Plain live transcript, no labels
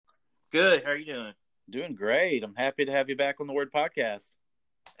Good. How are you doing? Doing great. I'm happy to have you back on the Word Podcast.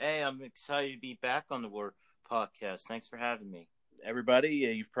 Hey, I'm excited to be back on the Work Podcast. Thanks for having me. Everybody,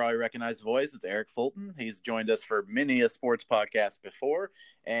 you've probably recognized the voice. It's Eric Fulton. He's joined us for many a sports podcast before,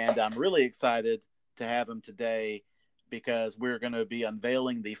 and I'm really excited to have him today because we're going to be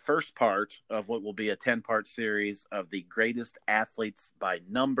unveiling the first part of what will be a 10-part series of the greatest athletes by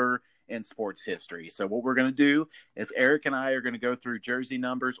number in sports history. So what we're going to do is Eric and I are going to go through jersey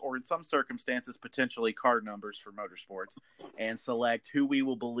numbers, or in some circumstances, potentially card numbers for motorsports, and select who we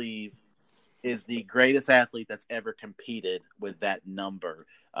will believe is the greatest athlete that's ever competed with that number.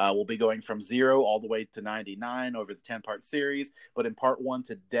 We'll be going from 0 all the way to 99 over the 10-part series. But in part 1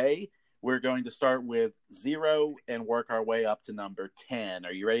 today, we're going to start with 0 and work our way up to number 10.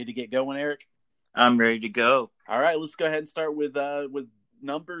 Are you ready to get going, Eric? I'm ready to go. All right, let's go ahead and start with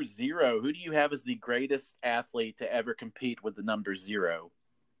number 0. Who do you have as the greatest athlete to ever compete with the number 0?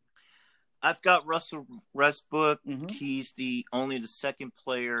 I've got Russell Westbrook. Mm-hmm. He's only the second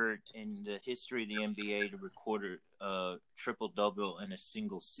player in the history of the NBA to record a triple-double in a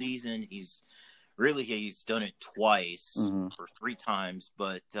single season. He's done it twice or 3 times,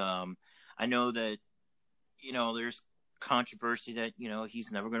 but I know that, there's controversy that,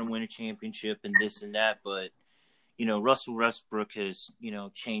 he's never going to win a championship and this and that, but, Russell Westbrook has,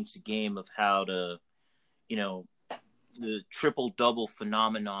 changed the game of how to, the triple-double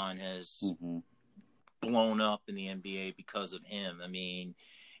phenomenon has blown up in the NBA because of him. I mean,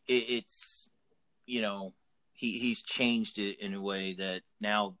 it's he's changed it in a way that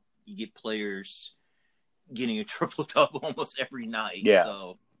now you get players getting a triple-double almost every night. Yeah.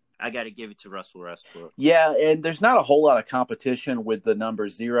 So I got to give it to Russell Westbrook. Yeah, and there's not a whole lot of competition with the number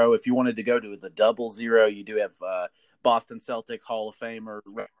 0. If you wanted to go to the double 0, you do have Boston Celtics Hall of Famer.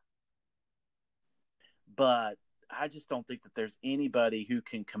 But I just don't think that there's anybody who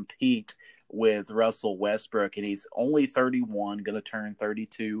can compete with Russell Westbrook, and he's only 31, going to turn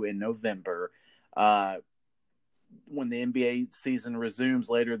 32 in November. When the NBA season resumes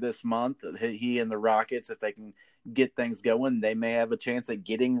later this month, he and the Rockets, if they can get things going, they may have a chance at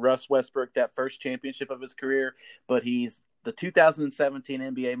getting Russ Westbrook that first championship of his career. But he's the 2017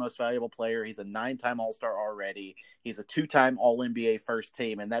 NBA Most Valuable Player. He's a 9-time All-Star already. He's a 2-time All-NBA First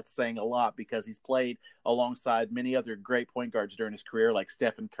Team, and that's saying a lot because he's played alongside many other great point guards during his career, like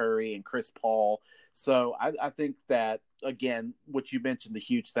Stephen Curry and Chris Paul. So I think that, again, what you mentioned, the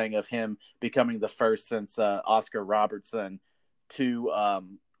huge thing of him becoming the first since Oscar Robertson to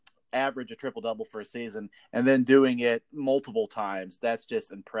average a triple-double for a season and then doing it multiple times, that's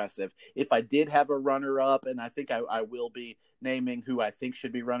just impressive. If I did have a runner-up, and I think I will be naming who I think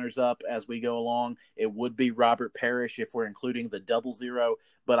should be runners-up as we go along, it would be Robert Parrish if we're including the double 0,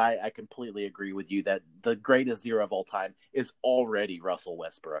 but I completely agree with you that the greatest 0 of all time is already Russell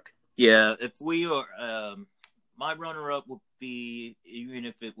Westbrook. Yeah, if we are my runner-up would be, even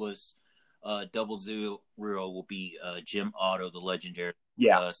if it was double 0, will be Jim Otto, the legendary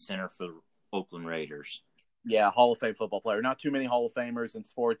center for Oakland Raiders. Yeah, Hall of Fame football player. Not too many Hall of Famers in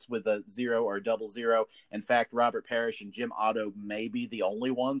sports with a 0 or double 0. In fact, Robert Parrish and Jim Otto may be the only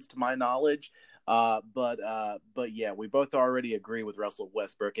ones to my knowledge. But yeah, we both already agree with Russell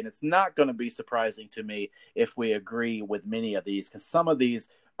Westbrook, and it's not going to be surprising to me if we agree with many of these, because some of these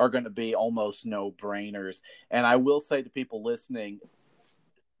are going to be almost no-brainers. And I will say to people listening,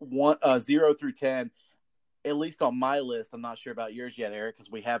 0 through 10, at least on my list, I'm not sure about yours yet, Eric, because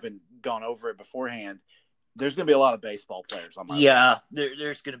we haven't gone over it beforehand. There's going to be a lot of baseball players on my list. Yeah,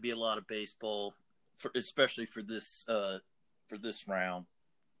 there's going to be a lot of baseball, especially for this round.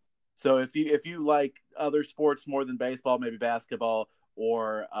 So if you like other sports more than baseball, maybe basketball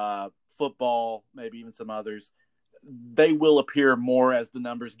or football, maybe even some others, they will appear more as the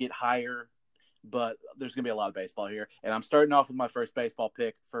numbers get higher. But there's going to be a lot of baseball here. And I'm starting off with my first baseball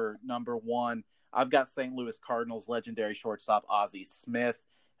pick for number 1. I've got St. Louis Cardinals legendary shortstop Ozzie Smith.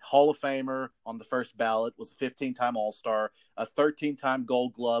 Hall of Famer on the first ballot, was a 15-time All-Star, a 13-time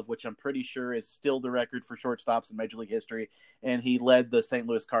Gold Glove, which I'm pretty sure is still the record for shortstops in Major League history, and he led the St.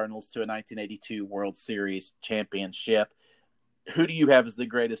 Louis Cardinals to a 1982 World Series championship. Who do you have as the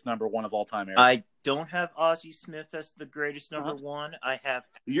greatest number 1 of all time, Eric? I don't have Ozzie Smith as the greatest number 1. I have.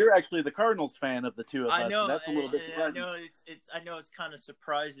 You're actually the Cardinals fan of the two of us. I know. That's a little bit surprising. I know it's kind of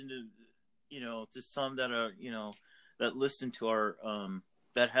surprising to some that are that listen to our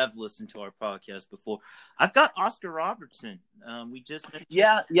that have listened to our podcast before. I've got Oscar Robertson. We just mentioned,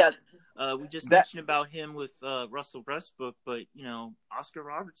 we just mentioned about him with Russell Westbrook, but Oscar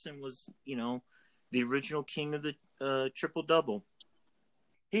Robertson was the original king of the triple double.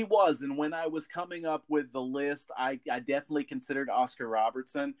 He was, and when I was coming up with the list, I definitely considered Oscar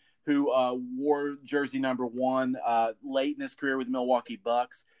Robertson, who wore jersey number 1 late in his career with the Milwaukee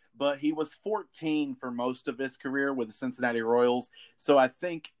Bucks, but he was 14 for most of his career with the Cincinnati Royals. So I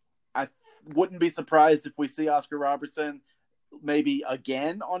think I wouldn't be surprised if we see Oscar Robertson maybe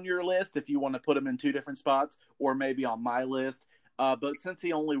again on your list if you want to put him in 2 different spots, or maybe on my list. But since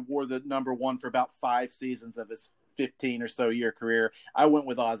he only wore the number 1 for about 5 seasons of his 15 or so year career, I went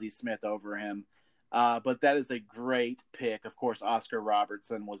with Ozzie Smith over him. But that is a great pick. Of course, Oscar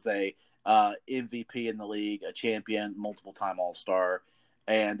Robertson was a MVP in the league, a champion, multiple-time All-Star.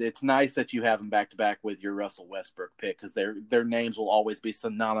 And it's nice that you have them back-to-back with your Russell Westbrook pick, because their names will always be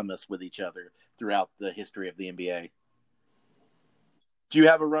synonymous with each other throughout the history of the NBA. Do you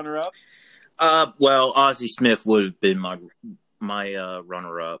have a runner-up? Well, Ozzie Smith would have been my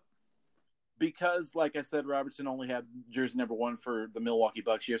runner-up. Because, like I said, Robertson only had jersey number 1 for the Milwaukee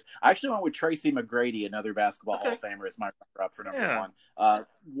Bucks years. I actually went with Tracy McGrady, another basketball Hall of Famer, as my runner-up for number 1.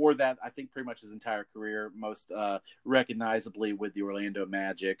 Wore that, I think, pretty much his entire career, most recognizably with the Orlando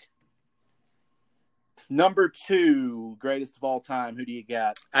Magic. Number 2, greatest of all time. Who do you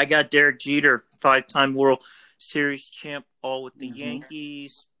got? I got Derek Jeter, 5-time World Series champ, all with the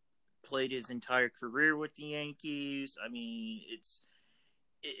Yankees. Played his entire career with the Yankees. I mean,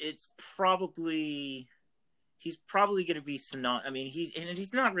 it's probably he's probably going to be synonymous. I mean,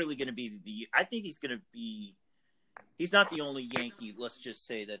 he's not really going to be I think he's going to be. He's not the only Yankee. Let's just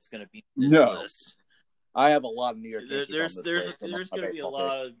say that's going to be this list. I have a lot of New York Yankees there's on this list. There's going to be a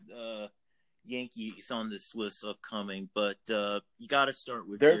lot of Yankees on this list upcoming, but you got to start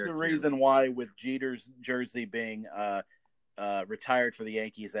with. There's a reason why, with Jeter's jersey being retired for the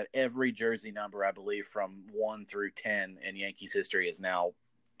Yankees, that every jersey number, I believe, from 1 through 10 in Yankees history is now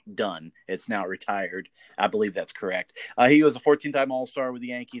done. It's now retired. I believe that's correct. He was a 14-time All-Star with the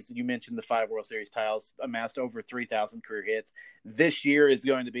Yankees. You mentioned the 5 World Series titles, amassed over 3,000 career hits. This year is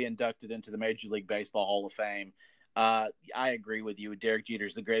going to be inducted into the Major League Baseball Hall of Fame. I agree with you. Derek Jeter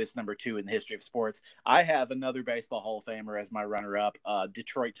is the greatest number 2 in the history of sports. I have another baseball Hall of Famer as my runner-up.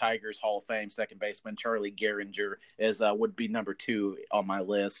 Detroit Tigers Hall of Fame second baseman Charlie Gehringer would be number 2 on my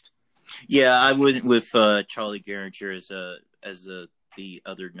list. Yeah, I went with Charlie Gehringer as the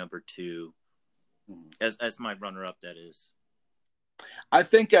other number 2, as my runner-up. That is. I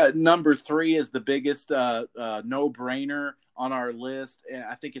think number 3 is the biggest no-brainer on our list, and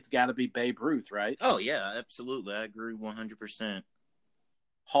I think it's got to be Babe Ruth, right? Oh yeah, absolutely. I agree 100%.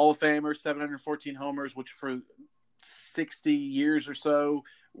 Hall of Famer, 714 homers, which for 60 years or so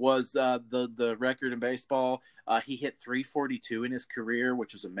was the record in baseball. He hit 342 in his career,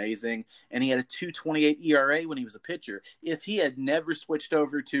 which was amazing, and he had a 2.28 ERA when he was a pitcher. If he had never switched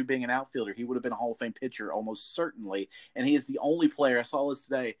over to being an outfielder, he would have been a Hall of Fame pitcher almost certainly. And he is the only player, I saw this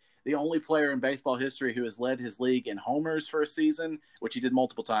today, the only player in baseball history who has led his league in homers for a season, which he did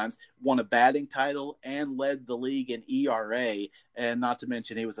multiple times, won a batting title, and led the league in ERA. And not to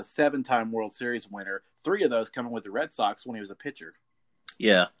mention, he was a 7-time World Series winner, 3 of those coming with the Red Sox when he was a pitcher.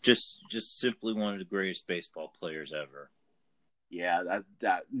 Yeah, just simply one of the greatest baseball players ever. Yeah,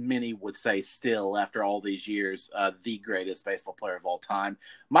 that many would say still, after all these years, the greatest baseball player of all time.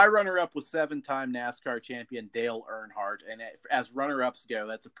 My runner-up was 7-time NASCAR champion Dale Earnhardt, and as runner-ups go,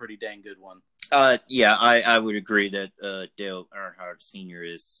 that's a pretty dang good one. Yeah, I would agree that Dale Earnhardt Sr.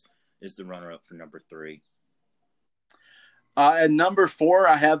 is the runner-up for number 3. At number 4,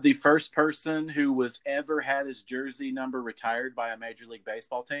 I have the first person who was ever had his jersey number retired by a Major League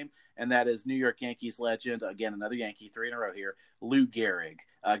Baseball team, and that is New York Yankees legend, again, another Yankee, 3 in a row here, Lou Gehrig.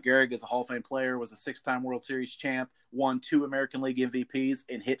 Gehrig is a Hall of Fame player, was a 6-time World Series champ, won 2 American League MVPs,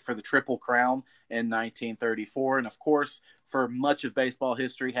 and hit for the Triple Crown in 1934. And, of course, for much of baseball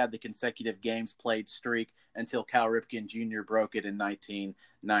history, had the consecutive games played streak until Cal Ripken Jr. broke it in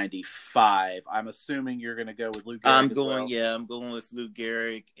 1995. I'm assuming you're going to go with Lou Gehrig. I'm going with Lou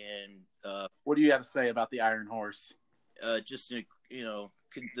Gehrig. And what do you have to say about the Iron Horse? Just the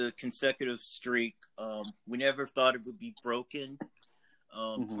consecutive streak. We never thought it would be broken.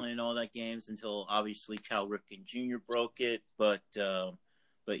 Playing all that games until obviously Cal Ripken Jr. broke it, but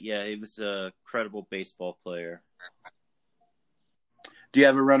yeah, he was a credible baseball player. Do you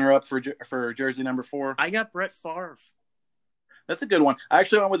have a runner-up for jersey number 4? I got Brett Favre. That's a good one. I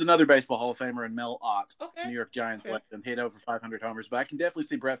actually went with another baseball Hall of Famer in Mel Ott, New York Giants legend, hit over 500 homers. But I can definitely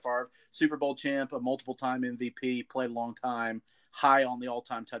see Brett Favre, Super Bowl champ, a multiple-time MVP, played a long time, high on the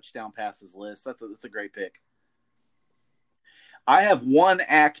all-time touchdown passes list. That's a great pick. I have one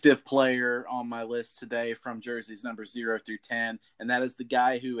active player on my list today from jerseys number 0 through 10, and that is the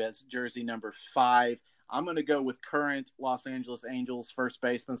guy who has jersey number 5. I'm going to go with current Los Angeles Angels first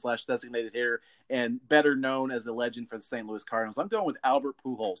baseman / designated hitter and better known as a legend for the St. Louis Cardinals. I'm going with Albert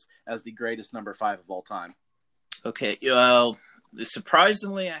Pujols as the greatest number 5 of all time. Okay. Well,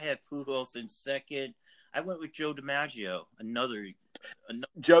 surprisingly, I had Pujols in second. I went with Joe DiMaggio, another.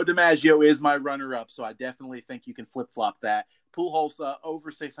 Joe DiMaggio is my runner-up, so I definitely think you can flip-flop that. Pujols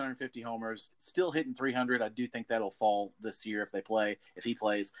over 650 homers, still hitting 300. I do think that'll fall this year if he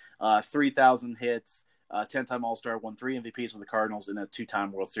plays. 3,000 hits, 10-time All-Star, won 3 MVPs with the Cardinals, and a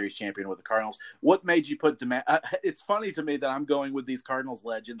 2-time World Series champion with the Cardinals. What made you put it's funny to me that I'm going with these Cardinals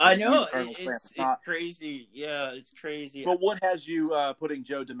legends. I know it's crazy. Yeah, it's crazy. But what has you putting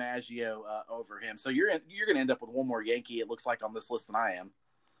Joe DiMaggio over him? So you're going to end up with one more Yankee, it looks like, on this list than I am.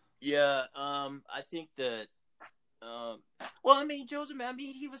 Yeah, I think that. Well, I mean, Joe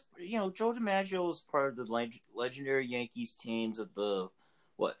DiMaggio was part of the legendary Yankees teams of the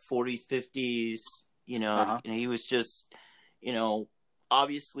 40s, 50s. And he was just,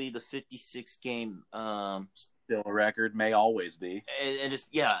 obviously the 56 game. Still a record, may always be. And it's,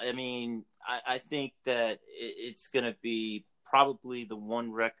 yeah, I mean, I think that it's going to be probably the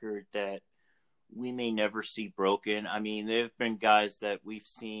one record that we may never see broken. I mean, there have been guys that we've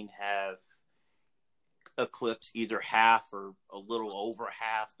seen have eclipse either half or a little over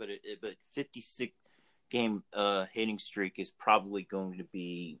half, but 56 game hitting streak is probably going to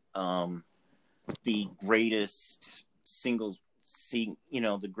be the greatest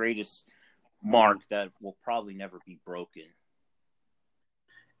the greatest mark that will probably never be broken.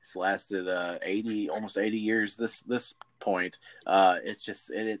 It's lasted almost 80 years this point. It's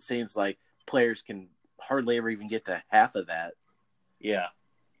just it seems like players can hardly ever even get to half of that. Yeah.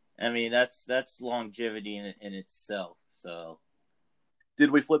 I mean, that's longevity in itself. So, did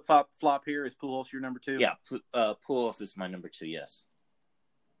we flop here? Is Pujols your number 2? Yeah, Pujols is my number 2. Yes.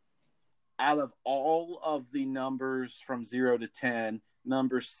 Out of all of the numbers from 0 to 10,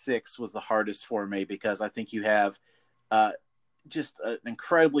 number 6 was the hardest for me because I think you have just an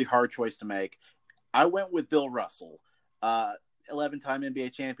incredibly hard choice to make. I went with Bill Russell. 11-time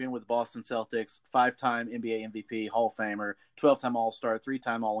NBA champion with the Boston Celtics, 5-time NBA MVP, Hall of Famer, 12-time All-Star,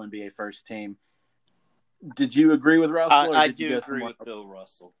 3-time All-NBA first team. Did you agree with Russell? I do agree with Bill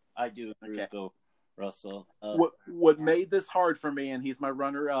Russell. I do agree with Bill Russell. What made this hard for me, and he's my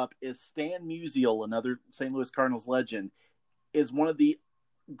runner-up, is Stan Musial, another St. Louis Cardinals legend, is one of the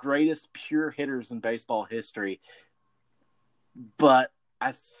greatest pure hitters in baseball history. But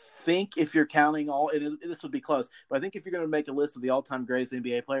I think if you're counting this would be close, but I think if you're going to make a list of the all-time greatest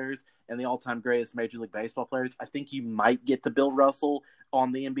NBA players and the all-time greatest Major League Baseball players, I think you might get to Bill Russell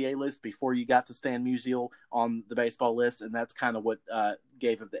on the NBA list before you got to Stan Musial on the baseball list, and that's kind of what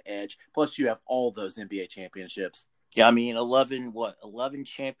gave him the edge. Plus, you have all those NBA championships. Yeah, I mean, 11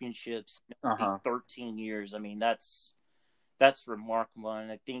 championships, 13 years. I mean, that's remarkable,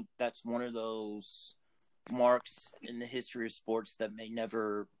 and I think that's one of those marks in the history of sports that may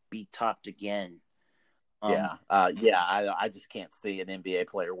never be topped again. I just can't see an NBA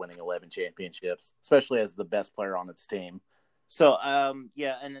player winning 11 championships, especially as the best player on its team. So, and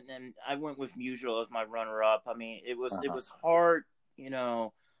I went with Musial as my runner-up. I mean, it was hard,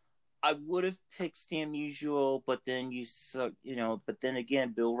 I would have picked Stan Musial, but then but then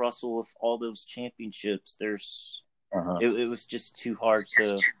again, Bill Russell with all those championships, it was just too hard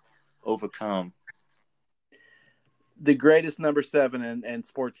to overcome. The greatest number 7 in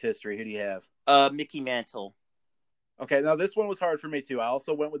sports history, who do you have? Mickey Mantle. Okay, now this one was hard for me too. I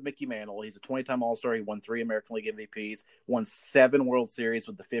also went with Mickey Mantle. He's a 20-time All-Star. He won 3 American League MVPs, won 7 World Series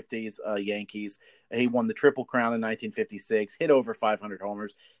with the 50s Yankees. He won the Triple Crown in 1956, hit over 500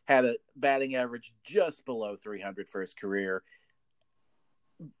 homers, had a batting average just below 300 for his career.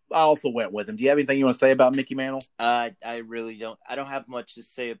 I also went with him. Do you have anything you want to say about Mickey Mantle? I really don't. I don't have much to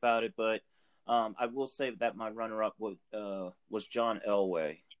say about it, but I will say that my runner-up was John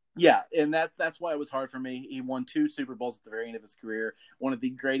Elway. Yeah, and that's why it was hard for me. He won 2 Super Bowls at the very end of his career, one of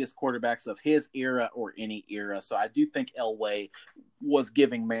the greatest quarterbacks of his era or any era. So I do think Elway was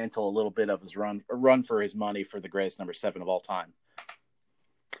giving Mantle a little bit of his run for his money for the greatest number 7 of all time.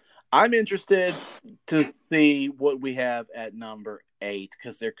 I'm interested to see what we have at number 8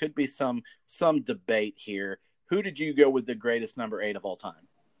 because there could be some debate here. Who did you go with the greatest number 8 of all time?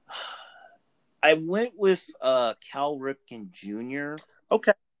 I went with Cal Ripken Jr.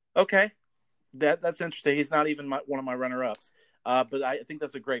 Okay. That's interesting. He's not even one of my runner-ups. But I think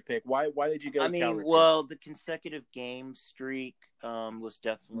that's a great pick. Why did you go with Cal Ripken? Well, the consecutive game streak was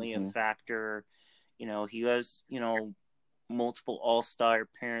definitely a factor. He has, multiple All-Star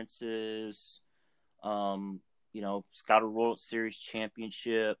appearances. Got a World Series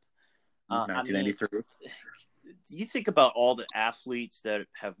championship. I mean, 1983. you think about all the athletes that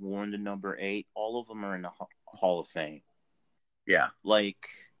have worn the number 8, all of them are in the Hall of Fame. Yeah. Like,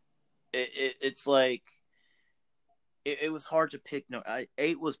 it's like, it was hard to pick. No,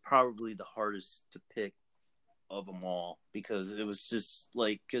 8 was probably the hardest to pick of them all, because it was just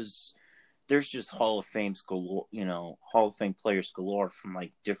like, because there's just Hall of Fame galore, Hall of Fame players galore from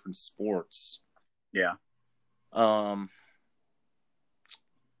like different sports. Yeah.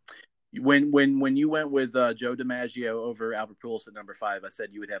 When you went with Joe DiMaggio over Albert Pujols at number 5, I said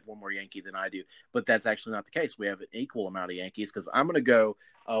you would have one more Yankee than I do, but that's actually not the case. We have an equal amount of Yankees, because I'm going to go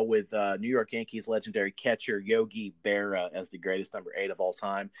with New York Yankees legendary catcher Yogi Berra as the greatest number 8 of all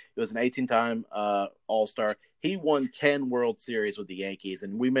time. He was an 18-time All-Star. He won 10 World Series with the Yankees,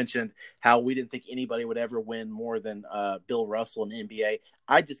 and we mentioned how we didn't think anybody would ever win more than Bill Russell in the NBA.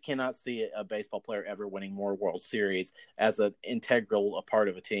 I just cannot see a baseball player ever winning more World Series as an integral part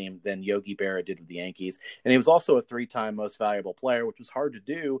of a team than Yogi Berra did with the Yankees. And he was also a 3-time most valuable player, which was hard to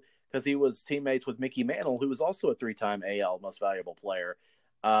do because he was teammates with Mickey Mantle, who was also a 3-time AL most valuable player.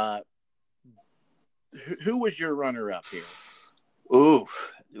 Who was your runner-up here? Ooh,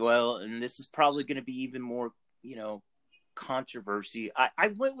 well, and this is probably going to be even more, controversy. I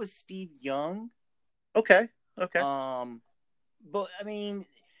went with Steve Young. Okay. But I mean,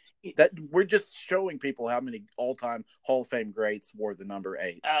 that we're just showing people how many all-time Hall of Fame greats wore the number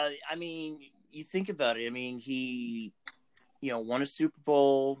 8. I mean, you think about it. I mean, he, won a Super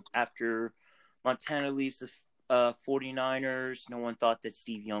Bowl after Montana leaves the 49ers. No one thought that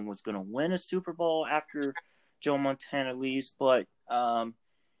Steve Young was going to win a Super Bowl after Joe Montana leaves, but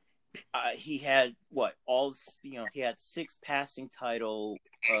he had he had 6 passing titles,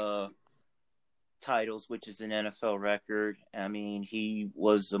 which is an NFL record. I mean, he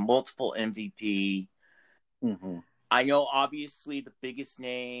was a multiple MVP. Mm-hmm. I know, obviously, the biggest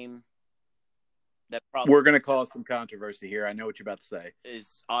name that probably we're going to cause some controversy here. I know what you're about to say.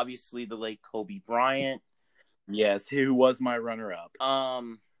 Is obviously the late Kobe Bryant. Yes, who was my runner-up.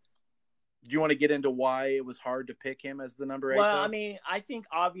 Do you want to get into why it was hard to pick him as the number 8? Well, though? I mean, I think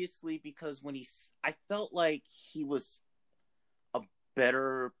obviously because I felt like he was a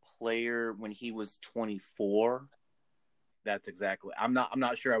better player when he was 24. That's exactly. I'm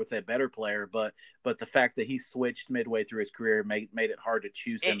not sure I would say a better player, but the fact that he switched midway through his career made it hard to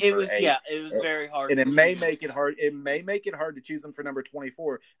choose him. It was very hard, and it may make it hard. It may make it hard to choose him for number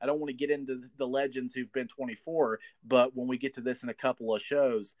 24. I don't want to get into the legends who've been 24, but when we get to this in a couple of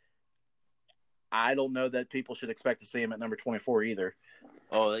shows, I don't know that people should expect to see him at number 24 either.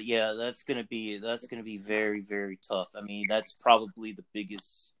 Oh yeah, that's gonna be very, very tough. I mean, that's probably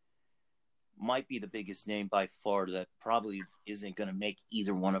might be the biggest name by far that probably isn't going to make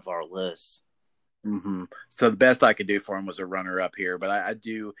either one of our lists. Mm-hmm. So the best I could do for him was a runner-up here, but I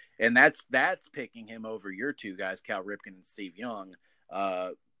do, and that's picking him over your two guys, Cal Ripken and Steve Young,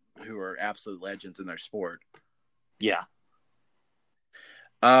 who are absolute legends in their sport. Yeah.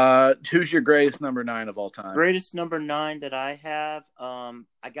 Who's your greatest number 9 of all time? Greatest number 9 that I have,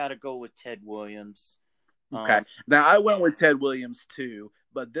 I got to go with Ted Williams. Okay. Now I went with Ted Williams too,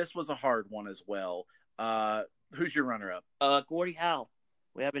 but this was a hard one as well. Who's your runner-up? Gordie Howe.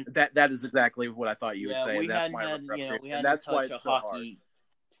 We haven't. That is exactly what I thought you would say. We hadn't touched a hockey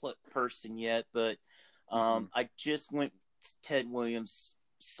person yet, but I just went Ted Williams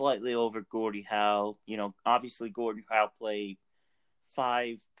slightly over Gordie Howe. Obviously Gordie Howe played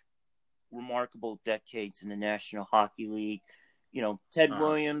 5 remarkable decades in the National Hockey League. Ted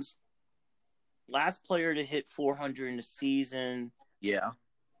Williams, last player to hit 400 in the season. Yeah.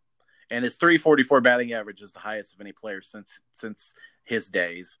 And his .344 batting average is the highest of any player since his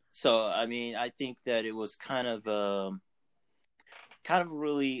days. So, I mean, I think that it was kind of a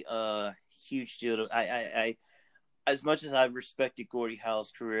really huge deal. I as much as I respected Gordie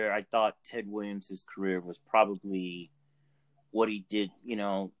Howe's career, I thought Ted Williams' career was probably what he did,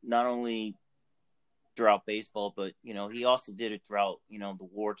 not only throughout baseball, but, he also did it throughout, the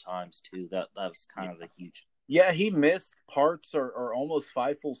war times too. That was kind of a huge. Yeah, he missed parts or almost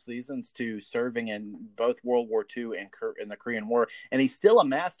 5 full seasons to serving in both World War II and the Korean War, and he still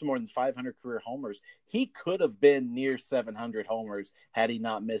amassed more than 500 career homers. He could have been near 700 homers had he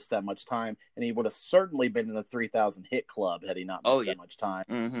not missed that much time, and he would have certainly been in the 3,000 hit club had he not missed that much time.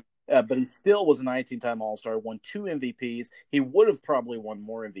 Mm-hmm. But he still was a 19-time All-Star, won 2 MVPs. He would have probably won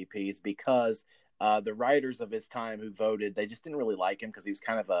more MVPs because the writers of his time who voted, they just didn't really like him because he was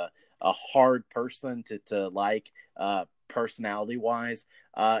kind of a hard person to like personality-wise.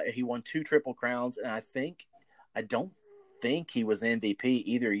 He won 2 Triple Crowns, and I don't think he was MVP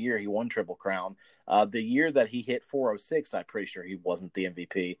either year he won Triple Crown. The year that he hit 406, I'm pretty sure he wasn't the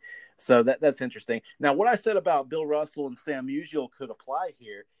MVP. So that's interesting. Now, what I said about Bill Russell and Stan Musial could apply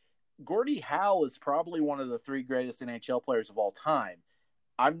here. Gordie Howe is probably one of the 3 greatest NHL players of all time.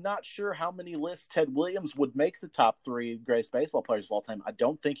 I'm not sure how many lists Ted Williams would make the top 3 greatest baseball players of all time. I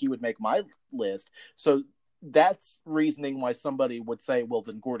don't think he would make my list. So that's reasoning why somebody would say, well,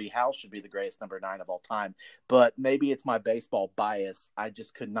 then Gordie Howe should be the greatest number 9 of all time. But maybe it's my baseball bias. I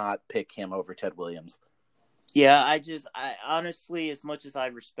just could not pick him over Ted Williams. Yeah, I honestly, as much as I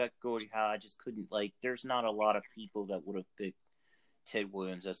respect Gordie Howe, I just couldn't, there's not a lot of people that would have picked Ted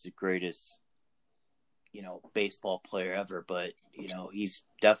Williams as the greatest, baseball player ever. But, he's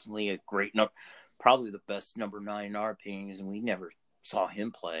definitely a great probably the best number 9 in our opinions, and we never saw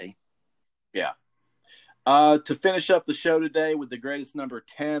him play. Yeah. To finish up the show today with the greatest number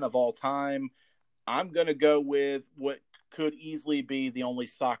 10 of all time, I'm going to go with what could easily be the only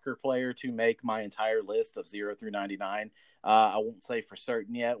soccer player to make my entire list of 0 through 99. I won't say for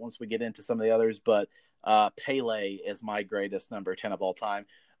certain yet once we get into some of the others, but Pele is my greatest number 10 of all time.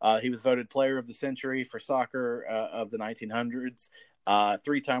 He was voted player of the century for soccer of the 1900s,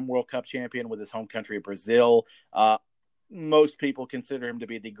 3-time World Cup champion with his home country of Brazil. Most people consider him to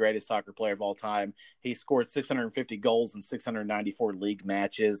be the greatest soccer player of all time. He scored 650 goals in 694 league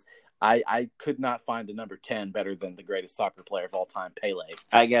matches. I could not find a number 10 better than the greatest soccer player of all time, Pele.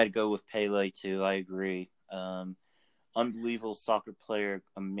 I got to go with Pele, too. I agree. Unbelievable soccer player,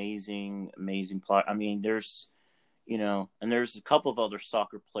 amazing player. I mean, there's, and there's a couple of other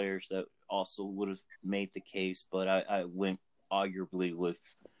soccer players that also would have made the case, but I went arguably with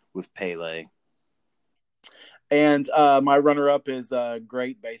Pele. And my runner-up is a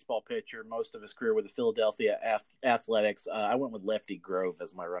great baseball pitcher, most of his career with the Philadelphia Athletics. I went with Lefty Grove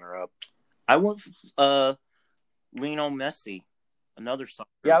as my runner-up. I went with Lionel Messi, another soccer.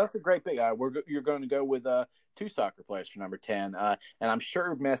 Yeah, that's a great pick. You're going to go with 2 soccer players for number 10. And I'm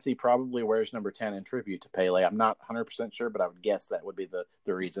sure Messi probably wears number 10 in tribute to Pele. I'm not 100% sure, but I would guess that would be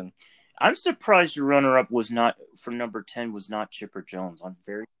the reason. I'm surprised your runner-up was not for number 10 was not Chipper Jones.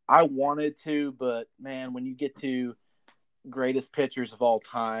 I wanted to, but man, when you get to greatest pitchers of all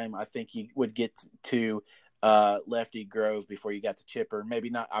time, I think you would get to Lefty Grove before you got to Chipper. Maybe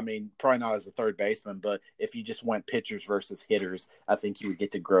not. I mean, probably not as a third baseman, but if you just went pitchers versus hitters, I think you would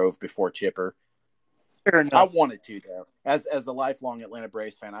get to Grove before Chipper. Fair enough. I wanted to, though. As a lifelong Atlanta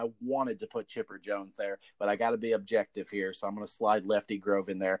Braves fan, I wanted to put Chipper Jones there, but I got to be objective here, so I'm going to slide Lefty Grove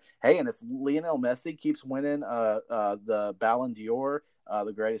in there. Hey, and if Lionel Messi keeps winning the Ballon d'Or,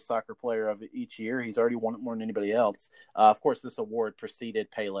 the greatest soccer player of each year, he's already won it more than anybody else. Of course, this award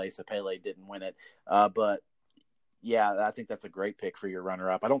preceded Pele, so Pele didn't win it. But yeah, I think that's a great pick for your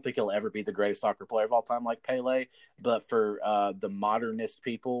runner-up. I don't think he'll ever be the greatest soccer player of all time like Pele, but for the modernist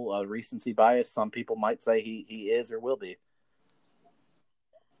people, recency bias, some people might say he is or will be.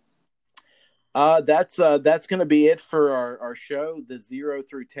 That's going to be it for our show, the 0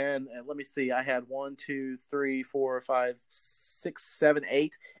 through 10. And let me see, I had 1, 2, 3, 4, 5, 6, 7,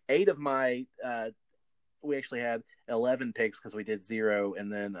 8. 8 of my we actually had 11 picks because we did 0,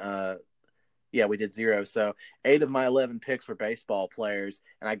 and then yeah, we did 0. So 8 of my 11 picks were baseball players.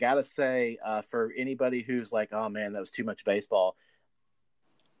 And I got to say, for anybody who's like, oh, man, that was too much baseball,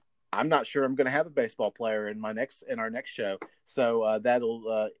 I'm not sure I'm going to have a baseball player in our next show. So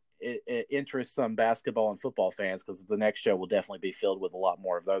that'll interest some basketball and football fans because the next show will definitely be filled with a lot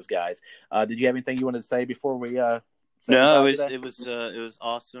more of those guys. Did you have anything you wanted to say before we No, it was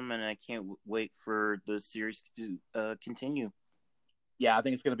awesome, and I can't wait for the series to continue. Yeah, I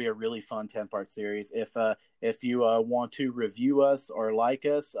think it's going to be a really fun 10-part series. If you want to review us or like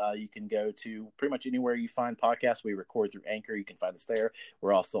us, you can go to pretty much anywhere you find podcasts. We record through Anchor. You can find us there.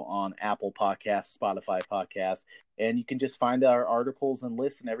 We're also on Apple Podcasts, Spotify Podcasts, and you can just find our articles and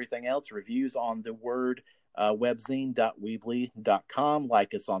lists and everything else, reviews on the word webzine.weebly.com.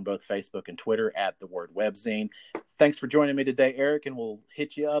 Like us on both Facebook and Twitter at the word webzine. Thanks for joining me today, Eric, and we'll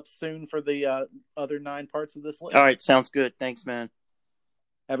hit you up soon for the other 9 parts of this list. All right, sounds good. Thanks, man.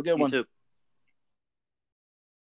 Have a good one. You too.